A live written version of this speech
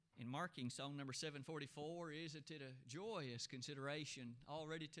marking song number 744, isn't it a joyous consideration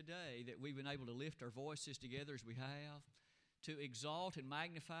already today that we've been able to lift our voices together as we have to exalt and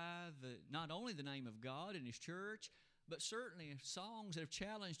magnify not only the name of God and His church, but certainly songs that have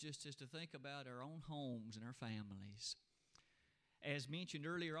challenged us just to think about our own homes and our families. As mentioned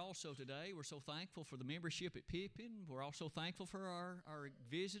earlier also today, we're so thankful for the membership at Pippin. We're also thankful for our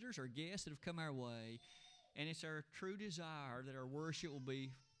visitors, our guests that have come our way. And it's our true desire that our worship will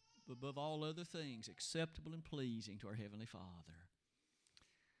be, above all other things, acceptable and pleasing to our Heavenly Father.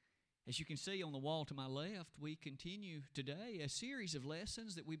 As you can see on the wall to my left, we continue today a series of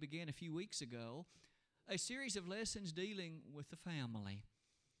lessons that we began a few weeks ago, a series of lessons dealing with the family.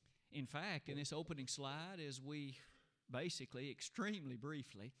 In fact, in this opening slide, as we basically, extremely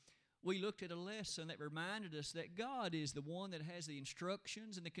briefly, we looked at a lesson that reminded us that God is the one that has the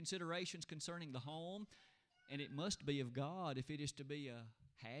instructions and the considerations concerning the home, and it must be of God if it is to be a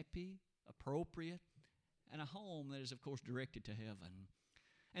happy, appropriate, and a home that is, of course, directed to heaven.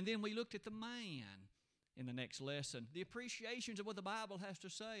 And then we looked at the man in the next lesson, the appreciations of what the Bible has to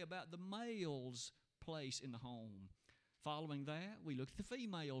say about the male's place in the home. Following that, we looked at the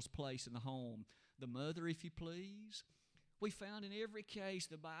female's place in the home, the mother, if you please. We found in every case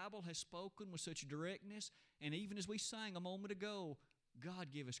the Bible has spoken with such directness, and even as we sang a moment ago, God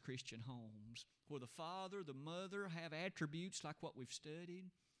give us Christian homes where the father, the mother have attributes like what we've studied.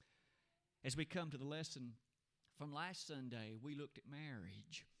 As we come to the lesson from last Sunday, we looked at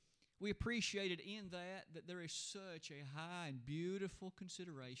marriage. We appreciated in that there is such a high and beautiful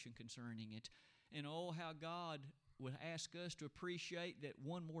consideration concerning it, and oh, how God would ask us to appreciate that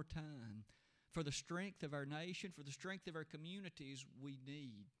one more time. For the strength of our nation, for the strength of our communities, we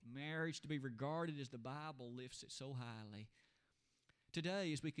need marriage to be regarded as the Bible lifts it so highly.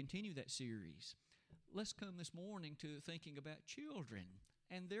 Today, as we continue that series, let's come this morning to thinking about children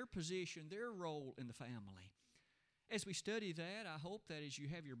and their position, their role in the family. As we study that, I hope that as you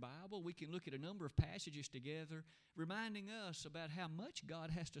have your Bible, we can look at a number of passages together, reminding us about how much God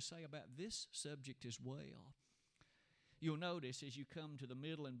has to say about this subject as well. You'll notice as you come to the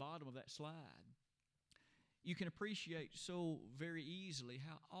middle and bottom of that slide, you can appreciate so very easily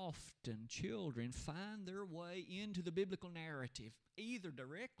how often children find their way into the biblical narrative, either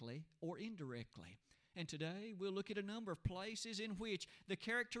directly or indirectly. And today we'll look at a number of places in which the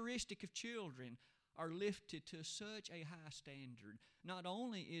characteristic of children are lifted to such a high standard. Not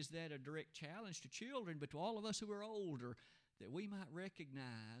only is that a direct challenge to children, but to all of us who are older, that we might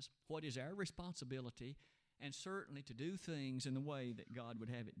recognize what is our responsibility and certainly to do things in the way that God would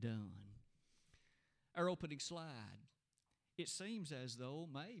have it done. Our opening slide, it seems as though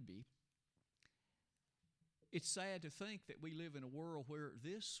maybe it's sad to think that we live in a world where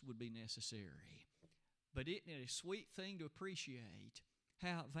this would be necessary. But isn't it a sweet thing to appreciate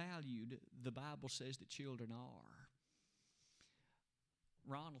how valued the Bible says that children are?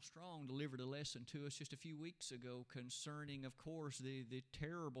 Ronald Strong delivered a lesson to us just a few weeks ago concerning, of course, the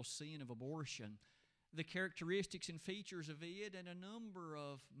terrible sin of abortion, the characteristics and features of it, and a number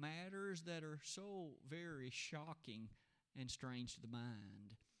of matters that are so very shocking and strange to the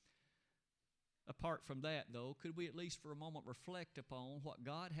mind. Apart from that, though, could we at least for a moment reflect upon what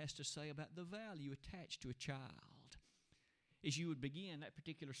God has to say about the value attached to a child? As you would begin that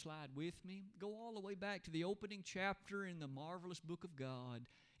particular slide with me, go all the way back to the opening chapter in the marvelous book of God.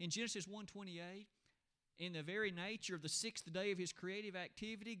 In Genesis 1:28, in the very nature of the sixth day of His creative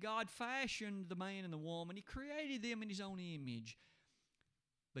activity, God fashioned the man and the woman. He created them in His own image.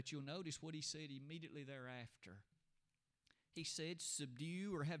 But you'll notice what He said immediately thereafter. He said,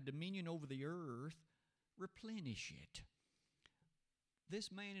 subdue or have dominion over the earth, replenish it.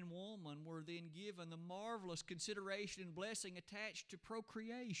 This man and woman were then given the marvelous consideration and blessing attached to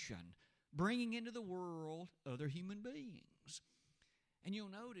procreation, bringing into the world other human beings. And you'll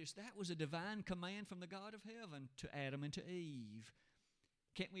notice that was a divine command from the God of heaven to Adam and to Eve.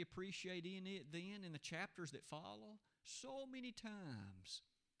 Can't we appreciate in it then in the chapters that follow? So many times.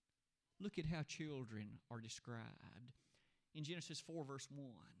 Look at how children are described. In Genesis 4 verse 1,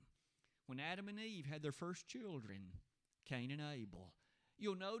 when Adam and Eve had their first children, Cain and Abel,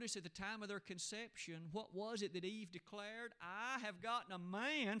 you'll notice at the time of their conception, what was it that Eve declared? I have gotten a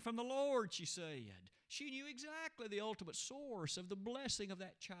man from the Lord, she said. She knew exactly the ultimate source of the blessing of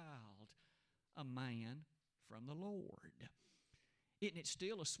that child, a man from the Lord. Isn't it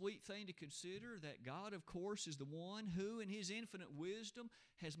still a sweet thing to consider that God, of course, is the one who, in His infinite wisdom,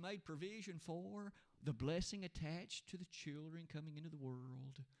 has made provision for the blessing attached to the children coming into the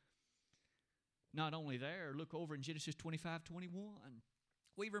world? Not only there, look over in Genesis 25:21.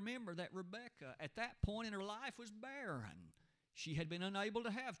 We remember that Rebekah, at that point in her life, was barren. She had been unable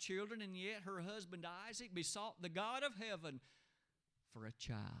to have children, and yet her husband Isaac besought the God of heaven for a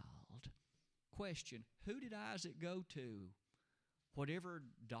child. Question, who did Isaac go to? Whatever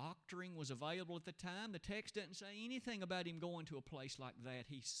doctoring was available at the time, the text doesn't say anything about him going to a place like that.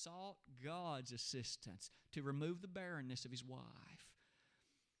 He sought God's assistance to remove the barrenness of his wife.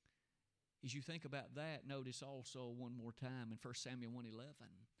 As you think about that, notice also one more time in 1 Samuel 1:11.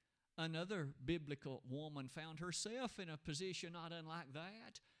 Another biblical woman found herself in a position not unlike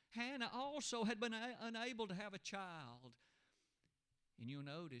that. Hannah also had been unable to have a child. And you'll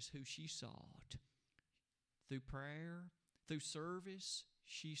notice who she sought. Through prayer, through service,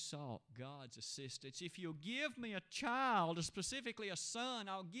 she sought God's assistance. If you'll give me a child, specifically a son,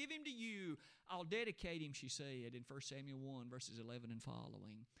 I'll give him to you. I'll dedicate him, she said in 1 Samuel 1, verses 11 and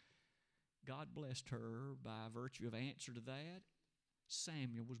following. God blessed her by virtue of answer to that.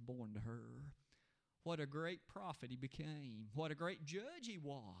 Samuel was born to her. What a great prophet he became. What a great judge he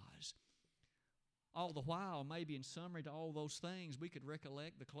was. All the while, maybe in summary to all those things, we could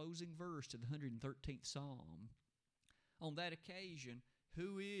recollect the closing verse to the 113th Psalm. On that occasion,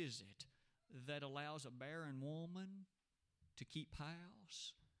 who is it that allows a barren woman to keep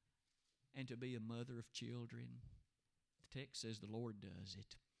house and to be a mother of children? The text says the Lord does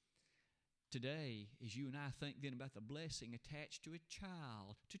it. Today, as you and I think then about the blessing attached to a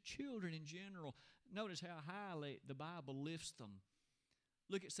child, to children in general, notice how highly the Bible lifts them.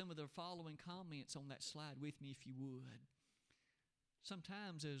 Look at some of the following comments on that slide with me if you would.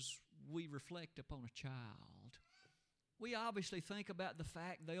 Sometimes as we reflect upon a child, we obviously think about the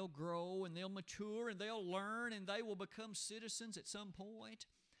fact they'll grow and they'll mature and they'll learn and they will become citizens at some point.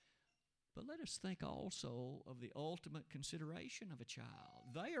 But let us think also of the ultimate consideration of a child.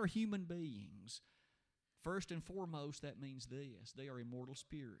 They are human beings. First and foremost, that means this: they are immortal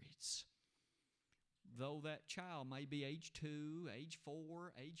spirits. Though that child may be age 2, age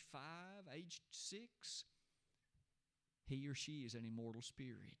 4, age 5, age 6, he or she is an immortal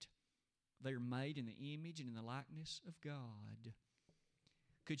spirit. They are made in the image and in the likeness of God.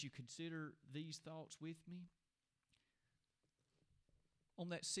 Could you consider these thoughts with me? On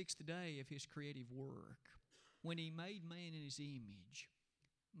that 6th day of His creative work, when He made man in His image,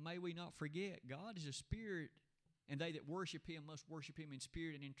 may we not forget God is a spirit, and they that worship Him must worship Him in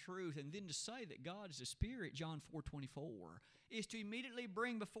spirit and in truth. And then to say that God is a spirit, John 4:24, is to immediately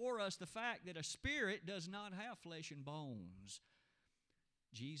bring before us the fact that a spirit does not have flesh and bones.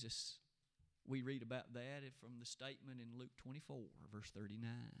 Jesus, we read about that from the statement in Luke 24, verse 39.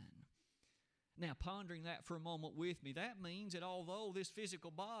 Now, pondering that for a moment with me, that means that although this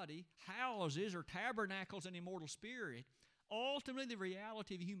physical body houses or tabernacles an immortal spirit, ultimately the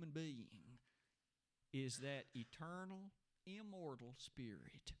reality of a human being is that eternal, immortal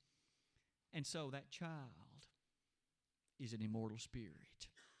spirit. And so that child is an immortal spirit.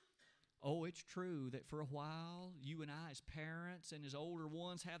 Oh, it's true that for a while, you and I as parents and as older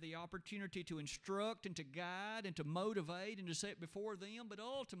ones have the opportunity to instruct and to guide and to motivate and to set before them, but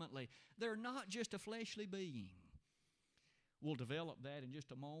ultimately, they're not just a fleshly being. We'll develop that in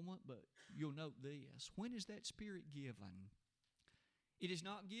just a moment, but you'll note this. When is that spirit given? It is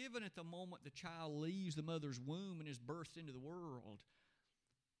not given at the moment the child leaves the mother's womb and is birthed into the world.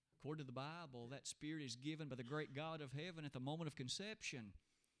 According to the Bible, that spirit is given by the great God of heaven at the moment of conception.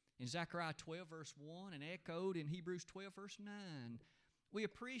 In Zechariah 12, verse 1, and echoed in Hebrews 12, verse 9, we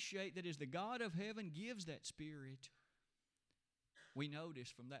appreciate that as the God of heaven gives that spirit, we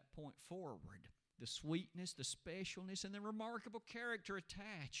notice from that point forward the sweetness, the specialness, and the remarkable character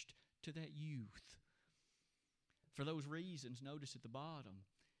attached to that youth. For those reasons, notice at the bottom,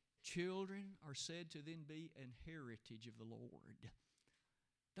 children are said to then be an heritage of the Lord.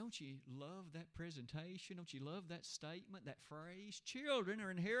 Don't you love that presentation? Don't you love that statement, that phrase? Children are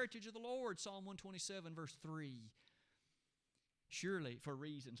an heritage of the Lord, Psalm 127, verse 3. Surely, for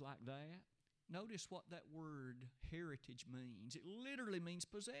reasons like that, notice what that word heritage means. It literally means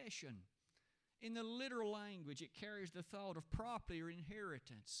possession. In the literal language, it carries the thought of property or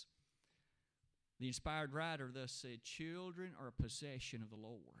inheritance. The inspired writer thus said, children are a possession of the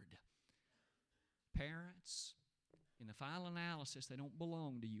Lord. Parents, in the final analysis, they don't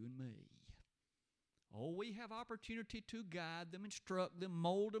belong to you and me. Oh, we have opportunity to guide them, instruct them,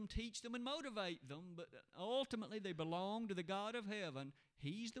 mold them, teach them, and motivate them, but ultimately they belong to the God of heaven.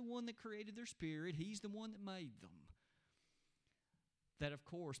 He's the one that created their spirit. He's the one that made them. That, of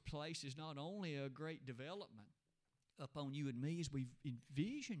course, places not only a great development upon you and me as we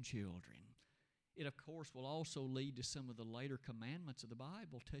envision children, it, of course, will also lead to some of the later commandments of the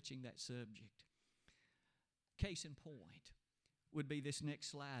Bible touching that subject. Case in point would be this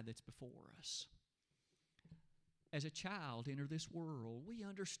next slide that's before us. as a child enter this world, we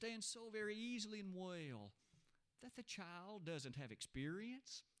understand so very easily and well that the child doesn't have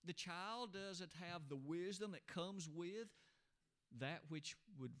experience. The child doesn't have the wisdom that comes with that which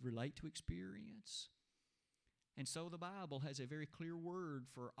would relate to experience. And so the Bible has a very clear word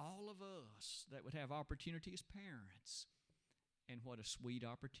for all of us that would have opportunity as parents. And what a sweet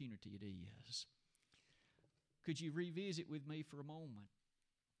opportunity it is. Could you revisit with me for a moment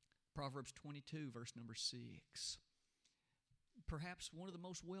Proverbs 22, verse number 6? Perhaps one of the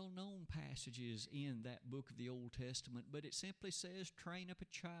most well-known passages in that book of the Old Testament, but it simply says, train up a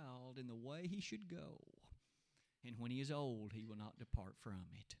child in the way he should go, and when he is old, he will not depart from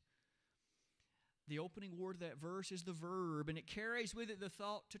it. The opening word of that verse is the verb, and it carries with it the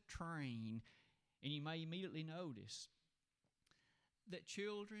thought to train. And you may immediately notice that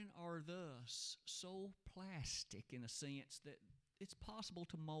children are thus so plastic in a sense that it's possible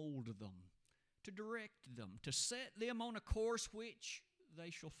to mold them, to direct them, to set them on a course which they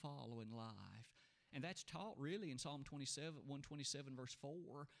shall follow in life. And that's taught really in Psalm 127, verse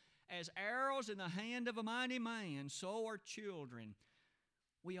 4. As arrows in the hand of a mighty man, so are children.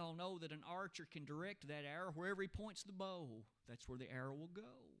 We all know that an archer can direct that arrow wherever he points the bow. That's where the arrow will go.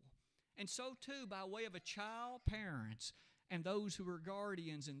 And so too, by way of a child, parents, and those who are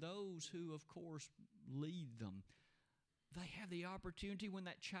guardians, and those who, of course, lead them, they have the opportunity when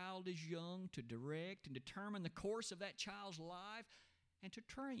that child is young to direct and determine the course of that child's life and to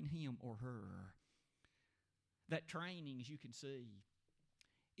train him or her. That training, as you can see,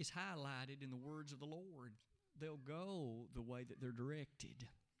 is highlighted in the words of the Lord. They'll go the way that they're directed.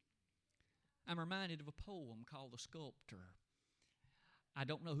 I'm reminded of a poem called The Sculptor. I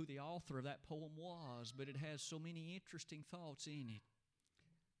don't know who the author of that poem was, but it has so many interesting thoughts in it.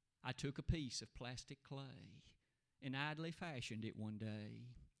 I took a piece of plastic clay and idly fashioned it one day.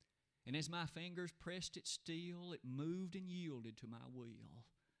 And as my fingers pressed it still, it moved and yielded to my will.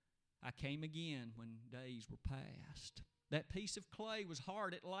 I came again when days were past. That piece of clay was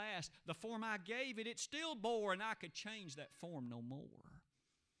hard at last. The form I gave it, it still bore, and I could change that form no more.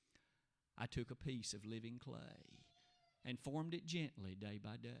 I took a piece of living clay and formed it gently day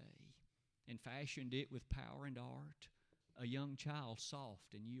by day, and fashioned it with power and art, a young child's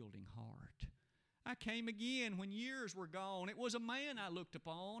soft and yielding heart. I came again when years were gone. It was a man I looked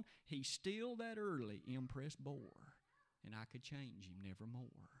upon. He still that early impress bore, and I could change him nevermore.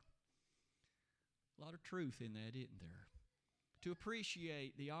 A lot of truth in that, isn't there? To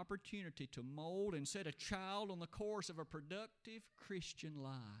appreciate the opportunity to mold and set a child on the course of a productive Christian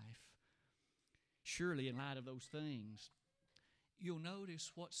life. Surely, in light of those things, you'll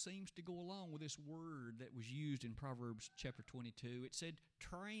notice what seems to go along with this word that was used in Proverbs chapter 22. It said,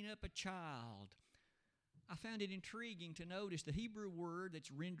 train up a child. I found it intriguing to notice the Hebrew word that's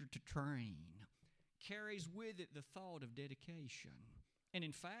rendered to train carries with it the thought of dedication. And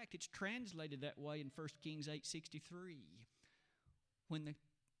in fact, it's translated that way in 1 Kings 8:63. When the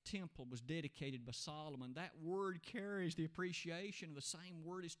temple was dedicated by Solomon, that word carries the appreciation of the same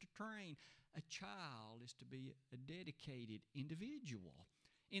word as to train. A child is to be a dedicated individual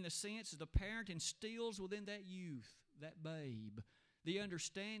in the sense that the parent instills within that youth, that babe, the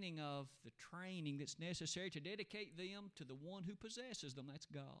understanding of the training that's necessary to dedicate them to the one who possesses them. That's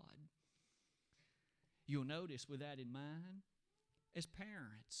God. You'll notice with that in mind, as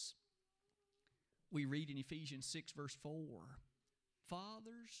parents, we read in Ephesians 6 verse 4,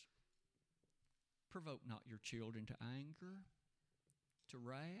 fathers, provoke not your children to anger, to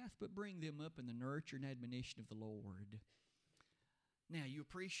wrath, but bring them up in the nurture and admonition of the Lord. Now, you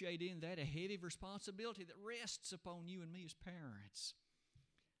appreciate in that a heavy responsibility that rests upon you and me as parents.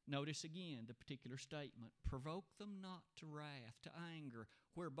 Notice again the particular statement, provoke them not to wrath, to anger,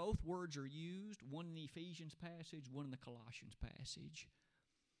 where both words are used, one in the Ephesians passage, one in the Colossians passage.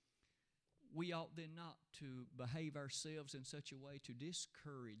 We ought then not to behave ourselves in such a way to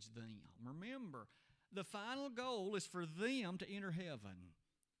discourage them. Remember, the final goal is for them to enter heaven.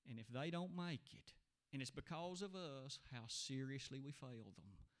 And if they don't make it, and it's because of us, how seriously we fail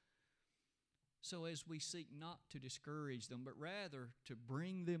them. So as we seek not to discourage them, but rather to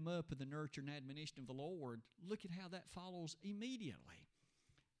bring them up in the nurture and admonition of the Lord, look at how that follows immediately.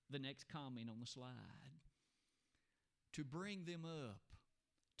 The next comment on the slide. To bring them up.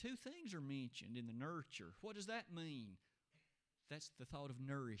 Two things are mentioned in the nurture. What does that mean? That's the thought of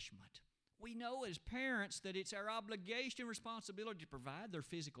nourishment. We know as parents that it's our obligation and responsibility to provide their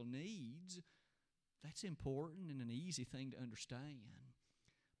physical needs. That's important and an easy thing to understand.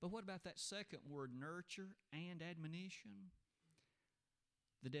 But what about that second word, nurture and admonition?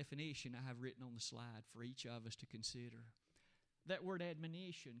 The definition I have written on the slide for each of us to consider. That word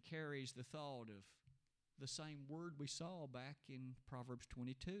admonition carries the thought of the same word we saw back in Proverbs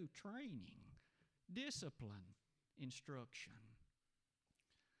 22, training, discipline, instruction.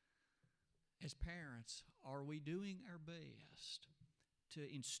 As parents, are we doing our best to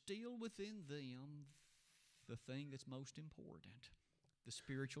instill within them the thing that's most important, the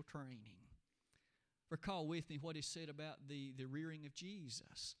spiritual training? Recall with me what is said about the rearing of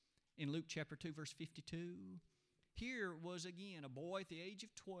Jesus in Luke chapter 2, verse 52. Here was again a boy at the age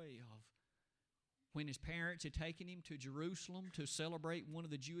of 12 when his parents had taken him to Jerusalem to celebrate one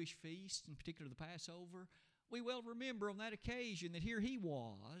of the Jewish feasts, in particular the Passover. We well remember on that occasion that here he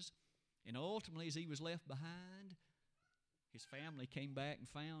was, and ultimately as he was left behind, his family came back and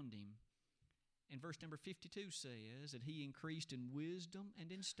found him. And verse number 52 says that he increased in wisdom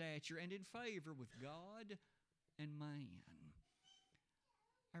and in stature and in favor with God and man.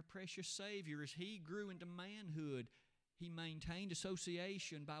 Our precious Savior, as he grew into manhood, he maintained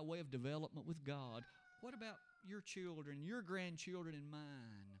association by way of development with God. What about your children, your grandchildren, and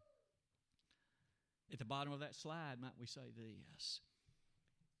mine? At the bottom of that slide, might we say this?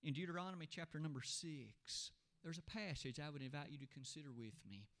 In Deuteronomy chapter number 6, there's a passage I would invite you to consider with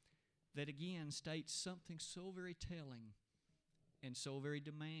me that again states something so very telling and so very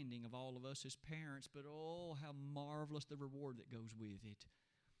demanding of all of us as parents, but oh, how marvelous the reward that goes with it.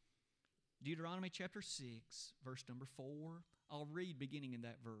 Deuteronomy chapter 6, verse number 4. I'll read beginning in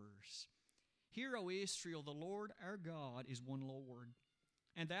that verse. Hear, O Israel, the Lord our God is one Lord.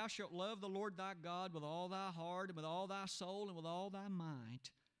 And thou shalt love the Lord thy God with all thy heart and with all thy soul and with all thy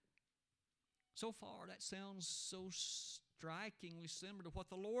might. So far, that sounds so strikingly similar to what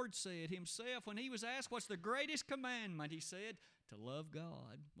the Lord said himself when he was asked, what's the greatest commandment? He said, to love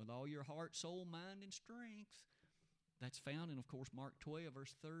God with all your heart, soul, mind, and strength. That's found in, of course, Mark 12,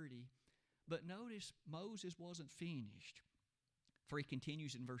 verse 30. But notice, Moses wasn't finished, for he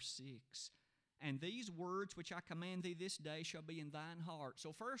continues in verse 6. And these words which I command thee this day shall be in thine heart.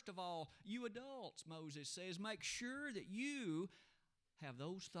 So first of all, you adults, Moses says, make sure that you have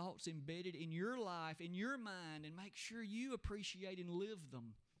those thoughts embedded in your life, in your mind, and make sure you appreciate and live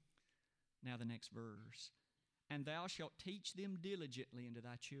them. Now the next verse. And thou shalt teach them diligently unto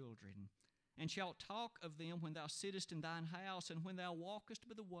thy children, and shalt talk of them when thou sittest in thine house, and when thou walkest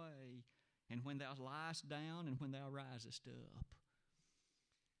by the way, and when thou liest down, and when thou risest up.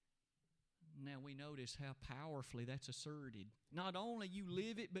 Now we notice how powerfully that's asserted. Not only you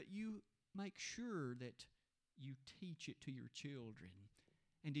live it, but you make sure that you teach it to your children.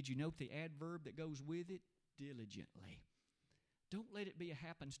 And did you note the adverb that goes with it? Diligently. Don't let it be a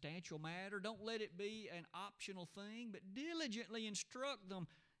happenstantial matter. Don't let it be an optional thing, but diligently instruct them.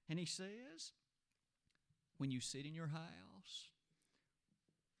 And he says, when you sit in your house,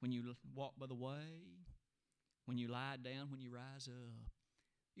 when you walk by the way, when you lie down, when you rise up,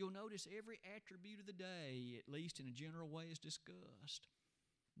 you'll notice every attribute of the day, at least in a general way, is discussed.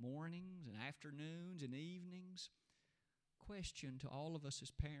 Mornings and afternoons and evenings. Question to all of us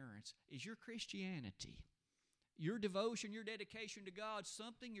as parents, is your Christianity, your devotion, your dedication to God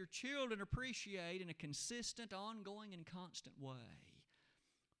something your children appreciate in a consistent, ongoing, and constant way?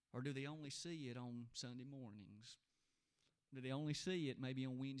 Or do they only see it on Sunday mornings? Do they only see it maybe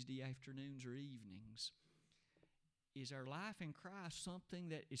on Wednesday afternoons or evenings? Is our life in Christ something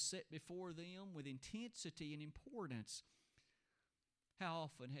that is set before them with intensity and importance? How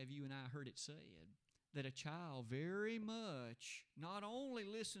often have you and I heard it said that a child very much not only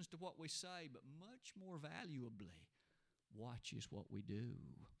listens to what we say, but much more valuably watches what we do?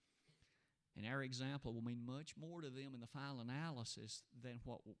 And our example will mean much more to them in the final analysis than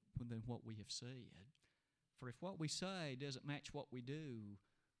what we have said. For if what we say doesn't match what we do,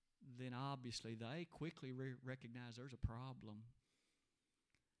 then obviously they quickly recognize there's a problem.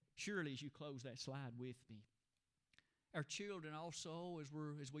 Surely, as you close that slide with me, our children also,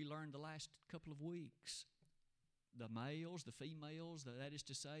 as we learned the last couple of weeks, the males, the females, that is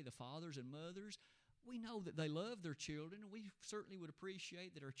to say, the fathers and mothers, we know that they love their children, and we certainly would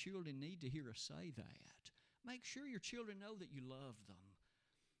appreciate that our children need to hear us say that. Make sure your children know that you love them,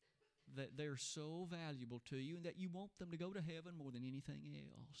 that they're so valuable to you, and that you want them to go to heaven more than anything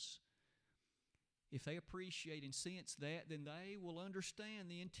else. If they appreciate and sense that, then they will understand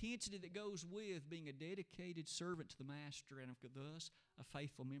the intensity that goes with being a dedicated servant to the Master and thus a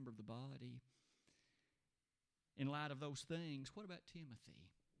faithful member of the body. In light of those things, what about Timothy?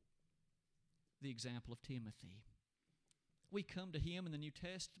 The example of Timothy. We come to him in the New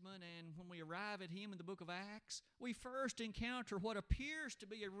Testament, and when we arrive at him in the book of Acts, we first encounter what appears to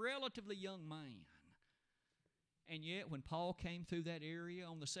be a relatively young man. And yet, when Paul came through that area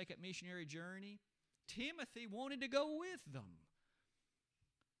on the second missionary journey, Timothy wanted to go with them.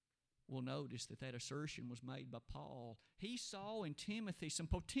 we'll notice that that assertion was made by Paul. He saw in Timothy some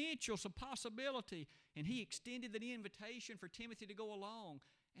potential, some possibility, and he extended the invitation for Timothy to go along.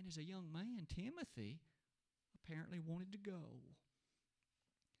 And as a young man, Timothy apparently wanted to go.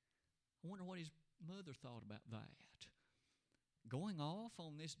 I wonder what his mother thought about that. Going off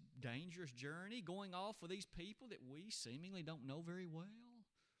on this dangerous journey, going off with these people that we seemingly don't know very well.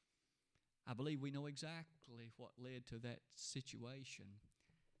 I believe we know exactly what led to that situation,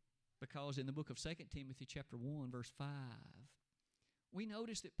 because in the book of 2 Timothy chapter 1, verse 5, we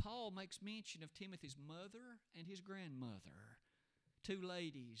notice that Paul makes mention of Timothy's mother and his grandmother, two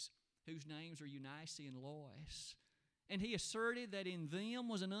ladies whose names are Eunice and Lois. And he asserted that in them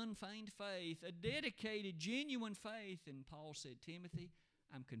was an unfeigned faith, a dedicated, genuine faith. And Paul said, Timothy,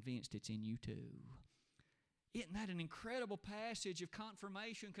 I'm convinced it's in you too. Isn't that an incredible passage of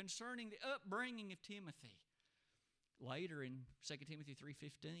confirmation concerning the upbringing of Timothy? Later in 2 Timothy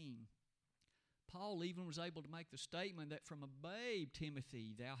 3:15, Paul even was able to make the statement that from a babe,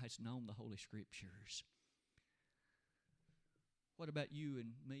 Timothy, thou hast known the Holy Scriptures. What about you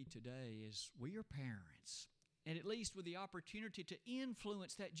and me today as we are parents, and at least with the opportunity to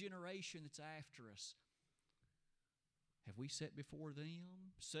influence that generation that's after us? Have we set before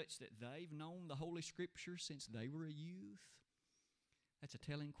them such that they've known the Holy Scriptures since they were a youth? That's a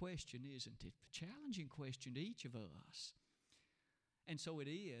telling question, isn't it? A challenging question to each of us. And so it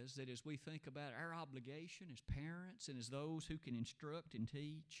is that as we think about our obligation as parents and as those who can instruct and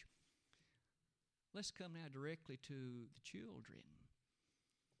teach, let's come now directly to the children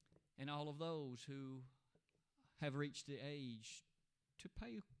and all of those who have reached the age to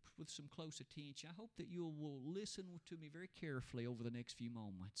pay with some close attention. I hope that you will listen to me very carefully over the next few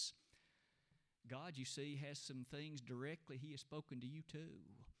moments. God, you see, has some things directly He has spoken to you too.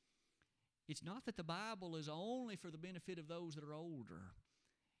 It's not that the Bible is only for the benefit of those that are older.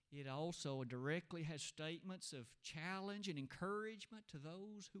 It also directly has statements of challenge and encouragement to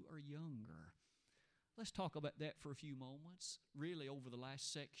those who are younger. Let's talk about that for a few moments, really over the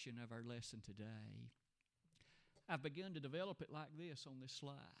last section of our lesson today. I've begun to develop it like this on this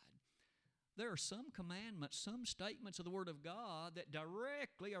slide. There are some commandments, some statements of the Word of God that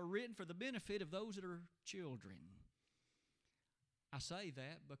directly are written for the benefit of those that are children. I say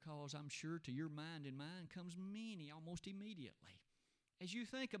that because I'm sure to your mind and mine comes many almost immediately. As you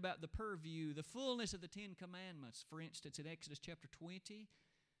think about the purview, the fullness of the Ten Commandments, for instance, in Exodus chapter 20,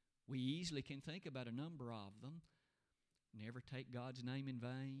 we easily can think about a number of them. Never take God's name in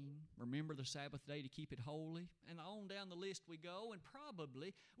vain. Remember the Sabbath day to keep it holy. And on down the list we go, and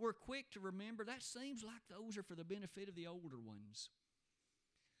probably we're quick to remember that seems like those are for the benefit of the older ones.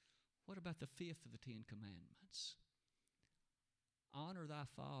 What about the fifth of the Ten Commandments? Honor thy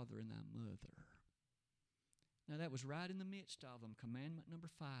father and thy mother. Now that was right in the midst of them, commandment number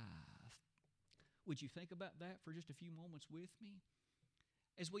 5. Would you think about that for just a few moments with me?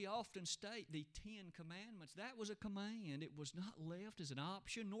 As we often state, the Ten Commandments, that was a command. It was not left as an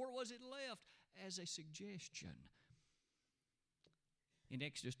option, nor was it left as a suggestion. In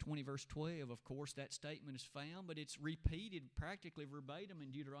Exodus 20, verse 12, of course, that statement is found, but it's repeated practically verbatim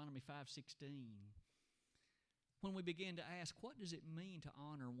in Deuteronomy 5:16. When we begin to ask, what does it mean to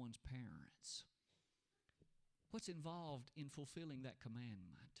honor one's parents? What's involved in fulfilling that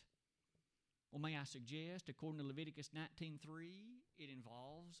commandment? Well, may I suggest, according to Leviticus 19:3, it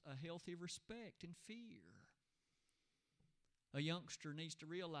involves a healthy respect and fear. A youngster needs to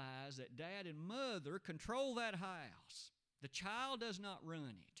realize that dad and mother control that house. The child does not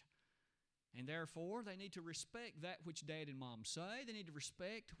run it. And therefore, they need to respect that which dad and mom say. They need to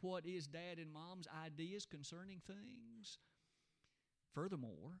respect what is dad and mom's ideas concerning things.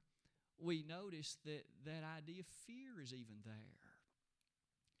 Furthermore, we notice that that idea of fear is even there.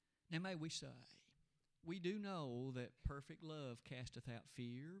 Now may we say, we do know that perfect love casteth out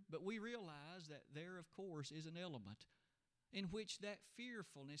fear, but we realize that there, of course, is an element in which that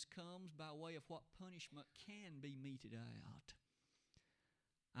fearfulness comes by way of what punishment can be meted out.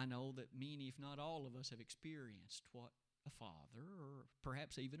 I know that many, if not all of us, have experienced what a father, or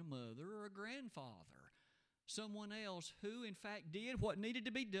perhaps even a mother, or a grandfather, someone else who, in fact, did what needed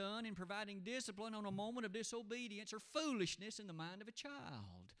to be done in providing discipline on a moment of disobedience or foolishness in the mind of a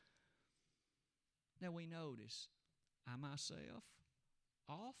child. Now we notice, I myself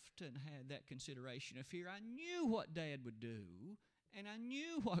often had that consideration of fear. I knew what Dad would do, and I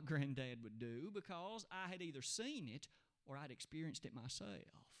knew what Granddad would do because I had either seen it or I'd experienced it myself.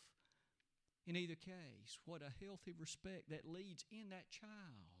 In either case, what a healthy respect that leads in that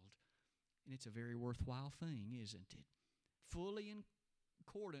child. And it's a very worthwhile thing, isn't it? Fully in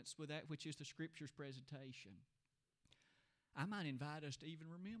accordance with that which is the Scripture's presentation. I might invite us to even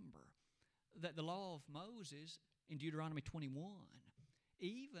remember that the law of Moses in Deuteronomy 21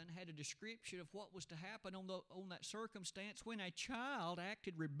 even had a description of what was to happen on that circumstance when a child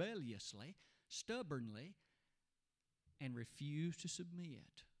acted rebelliously, stubbornly, and refused to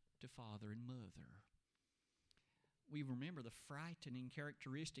submit to father and mother. We remember the frightening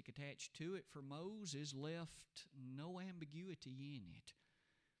characteristic attached to it, for Moses left no ambiguity in it.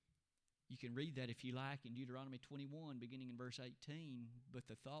 You can read that if you like in Deuteronomy 21, beginning in verse 18, but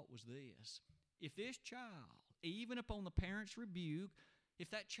the thought was this: if this child, even upon the parent's rebuke, if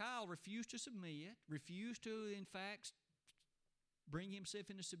that child refused to submit, refused to, in fact, bring himself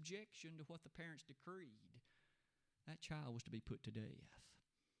into subjection to what the parents decreed, that child was to be put to death.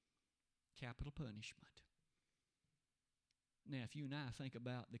 Capital punishment. Now, if you and I think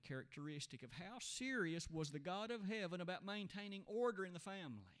about the characteristic of how serious was the God of heaven about maintaining order in the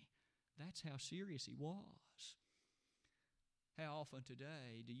family, that's how serious He was. How often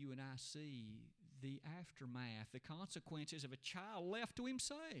today do you and I see the aftermath, the consequences of a child left to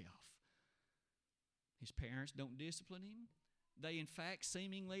himself? His parents don't discipline him. They, in fact,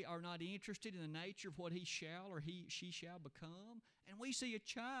 seemingly are not interested in the nature of what he shall or she shall become. And we see a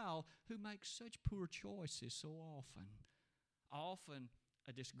child who makes such poor choices so often. Often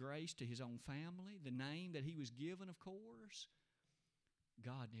a disgrace to his own family, the name that he was given, of course.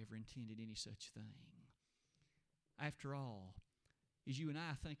 God never intended any such thing. After all, as you and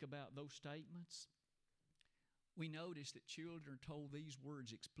I think about those statements, we notice that children are told these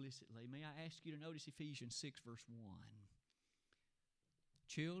words explicitly. May I ask you to notice Ephesians 6, verse 1.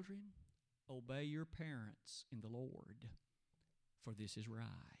 Children, obey your parents in the Lord, for this is right.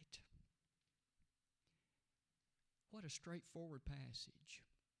 What a straightforward passage.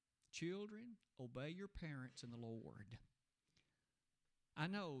 Children, obey your parents in the Lord. I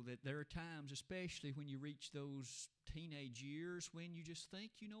know that there are times, especially when you reach those teenage years, when you just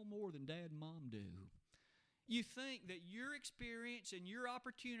think you know more than Dad and Mom do. You think that your experience and your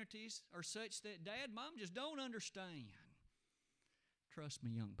opportunities are such that Dad and Mom just don't understand. Trust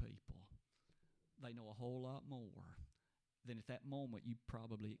me, young people, they know a whole lot more than at that moment you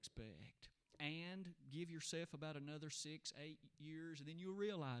probably expect. And give yourself about another 6, 8 years, and then you'll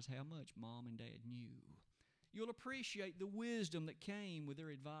realize how much Mom and Dad knew. You'll appreciate the wisdom that came with their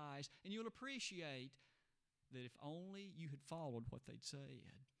advice, and you'll appreciate that if only you had followed what they'd said.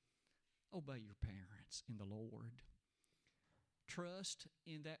 Obey your parents in the Lord. Trust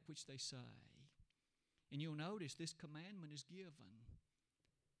in that which they say. And you'll notice this commandment is given.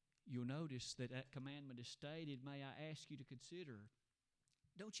 You'll notice that commandment is stated, may I ask you to consider.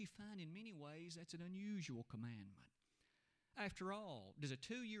 Don't you find in many ways that's an unusual commandment? After all, does a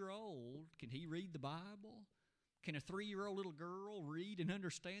 2-year-old, can he read the Bible? Can a 3-year-old little girl read and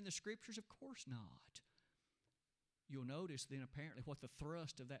understand the Scriptures? Of course not. You'll notice then apparently what the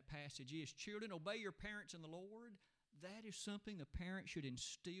thrust of that passage is. Children, obey your parents in the Lord. That is something the parent should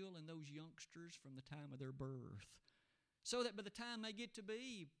instill in those youngsters from the time of their birth, so that by the time they get to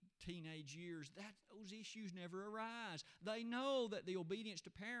be teenage years, those issues never arise. They know that the obedience to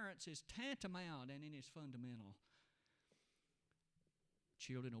parents is tantamount and it is fundamental.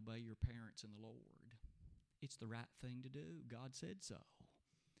 Children, obey your parents in the Lord. It's the right thing to do. God said so.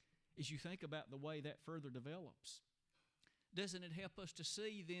 As you think about the way that further develops, doesn't it help us to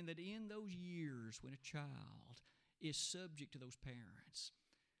see then that in those years when a child is subject to those parents,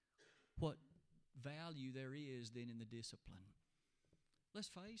 what value there is then in the discipline? Let's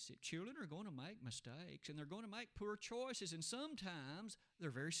face it, children are going to make mistakes and they're going to make poor choices, and sometimes they're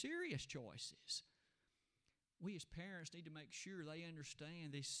very serious choices. We as parents need to make sure they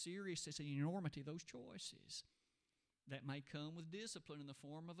understand the seriousness and enormity of those choices. That may come with discipline in the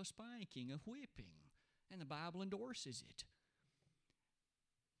form of a spanking, a whipping, and the Bible endorses it.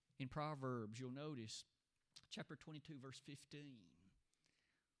 In Proverbs, you'll notice chapter 22, verse 15.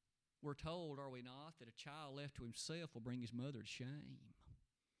 We're told, are we not, that a child left to himself will bring his mother to shame.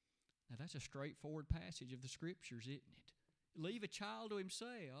 Now that's a straightforward passage of the Scriptures, isn't it? Leave a child to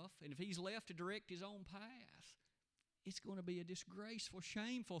himself, and if he's left to direct his own path, it's going to be a disgraceful,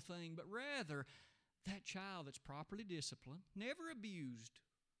 shameful thing. But rather, that child that's properly disciplined, never abused,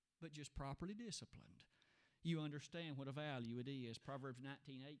 but just properly disciplined, you understand what a value it is. Proverbs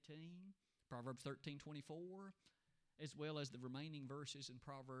 19:18, Proverbs 13:24, as well as the remaining verses in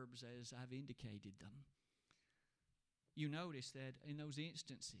Proverbs as I've indicated them. You notice that in those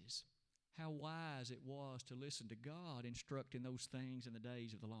instances, how wise it was to listen to God instructing those things in the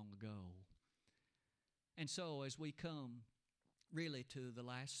days of the long ago. And so as we come really to the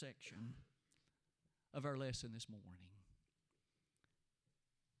last section of our lesson this morning,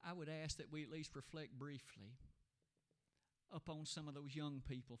 I would ask that we at least reflect briefly upon some of those young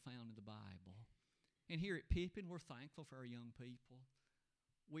people found in the Bible. And here at Pippin, we're thankful for our young people.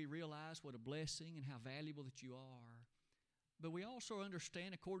 We realize what a blessing and how valuable that you are. But we also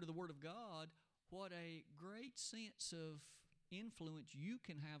understand, according to the Word of God, what a great sense of influence you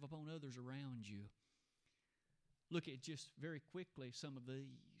can have upon others around you. Look at just very quickly some of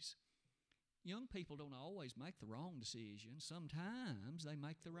these. Young people don't always make the wrong decisions. Sometimes they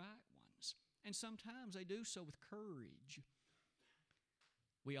make the right ones. And sometimes they do so with courage.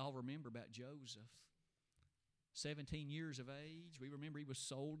 We all remember about Joseph. 17 years of age, we remember he was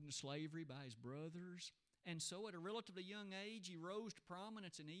sold into slavery by his brothers. And so at a relatively young age, he rose to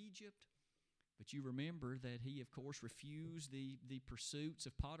prominence in Egypt. But you remember that he, of course, refused the pursuits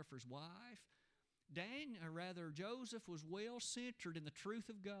of Potiphar's wife. Joseph was well-centered in the truth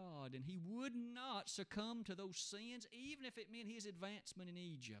of God, and he would not succumb to those sins, even if it meant his advancement in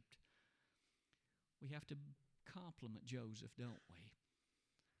Egypt. We have to compliment Joseph, don't we?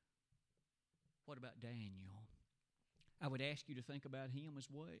 What about Daniel? I would ask you to think about him as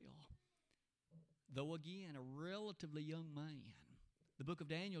well. Though, again, a relatively young man. The book of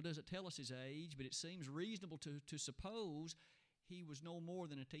Daniel doesn't tell us his age, but it seems reasonable to suppose he was no more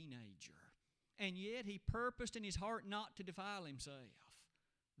than a teenager. And yet he purposed in his heart not to defile himself,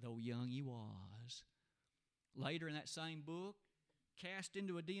 though young he was. Later in that same book, cast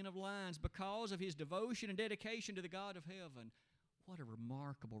into a den of lions because of his devotion and dedication to the God of heaven. What a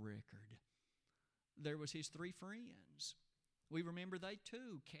remarkable record. There was his 3 friends. We remember they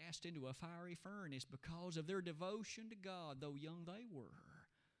too cast into a fiery furnace because of their devotion to God, though young they were.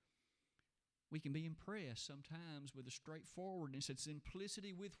 We can be impressed sometimes with the straightforwardness and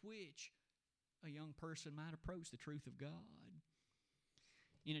simplicity with which a young person might approach the truth of God.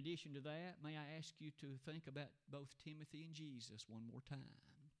 In addition to that, may I ask you to think about both Timothy and Jesus one more time.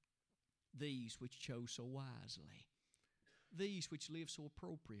 These which chose so wisely. These which live so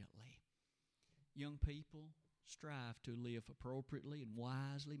appropriately. Young people, strive to live appropriately and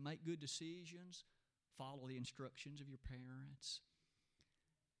wisely. Make good decisions. Follow the instructions of your parents.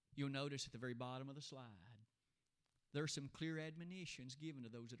 You'll notice at the very bottom of the slide, there are some clear admonitions given to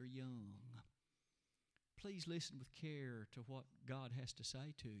those that are young. Please listen with care to what God has to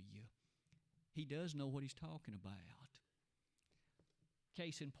say to you. He does know what He's talking about.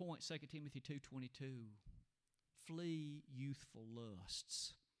 Case in point, 2 Timothy 2:22. Flee youthful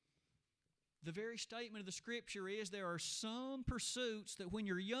lusts. The very statement of the Scripture is there are some pursuits that when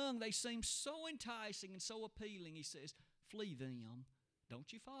you're young, they seem so enticing and so appealing. He says, flee them.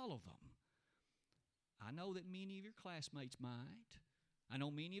 Don't you follow them. I know that many of your classmates might. I know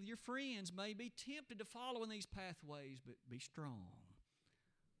many of your friends may be tempted to follow in these pathways, but be strong.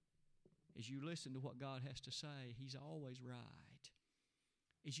 As you listen to what God has to say, He's always right.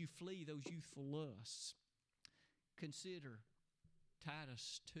 As you flee those youthful lusts, consider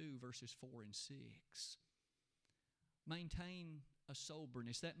Titus 2, verses 4 and 6. Maintain a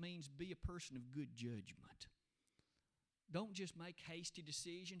soberness. That means be a person of good judgment. Don't just make hasty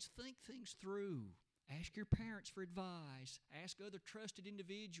decisions. Think things through. Ask your parents for advice. Ask other trusted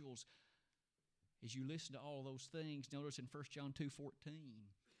individuals. As you listen to all those things, notice in 1 John 2:14,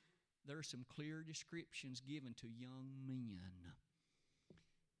 there are some clear descriptions given to young men.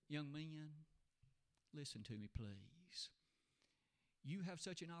 Young men, listen to me, please. You have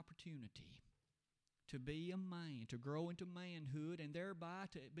such an opportunity to be a man, to grow into manhood, and thereby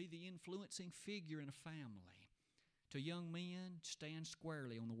to be the influencing figure in a family. To young men, stand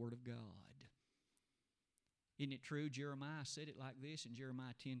squarely on the Word of God. Isn't it true? Jeremiah said it like this in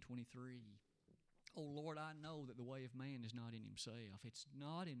Jeremiah 10:23. O Lord, I know that the way of man is not in himself. It's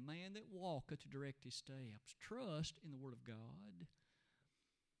not in man that walketh to direct his steps. Trust in the Word of God.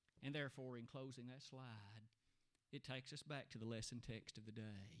 And therefore, in closing that slide, it takes us back to the lesson text of the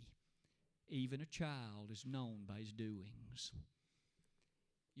day. Even a child is known by his doings.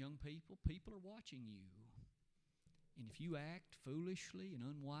 Young people, people are watching you. And if you act foolishly and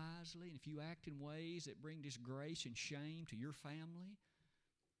unwisely, and if you act in ways that bring disgrace and shame to your family,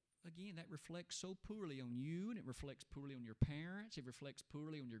 again, that reflects so poorly on you, and it reflects poorly on your parents, it reflects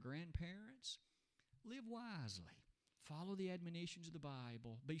poorly on your grandparents. Live wisely. Follow the admonitions of the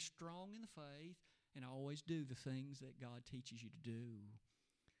Bible. Be strong in the faith, and always do the things that God teaches you to do.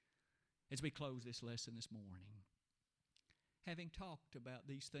 As we close this lesson this morning, having talked about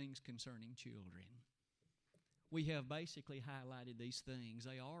these things concerning children, we have basically highlighted these things.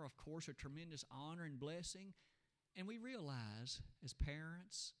 They are, of course, a tremendous honor and blessing, and we realize as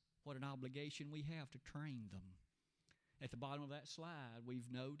parents what an obligation we have to train them. At the bottom of that slide, we've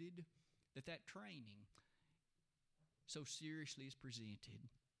noted that training so seriously is presented.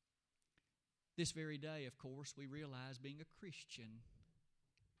 This very day, of course, we realize being a Christian,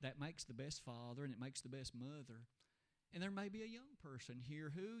 that makes the best father and it makes the best mother. And there may be a young person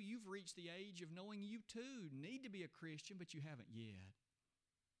here who you've reached the age of knowing you too need to be a Christian, but you haven't yet.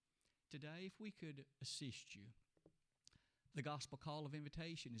 Today, if we could assist you, the gospel call of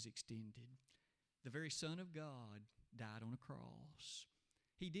invitation is extended. The very Son of God died on a cross.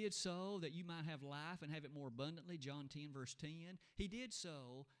 He did so that you might have life and have it more abundantly, John 10, verse 10. He did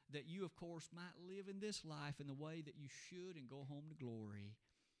so that you, of course, might live in this life in the way that you should and go home to glory.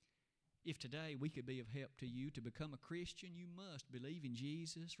 If today we could be of help to you to become a Christian, you must believe in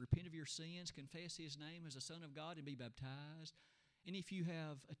Jesus, repent of your sins, confess His name as the Son of God, and be baptized. And if you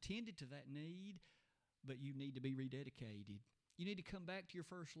have attended to that need, but you need to be rededicated, you need to come back to your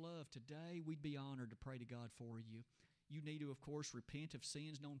first love today, we'd be honored to pray to God for you. You need to, of course, repent of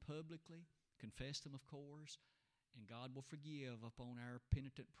sins known publicly, confess them, of course, and God will forgive upon our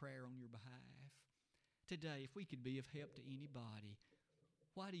penitent prayer on your behalf. Today, if we could be of help to anybody,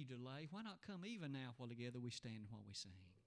 why do you delay? Why not come even now while together we stand and while we sing?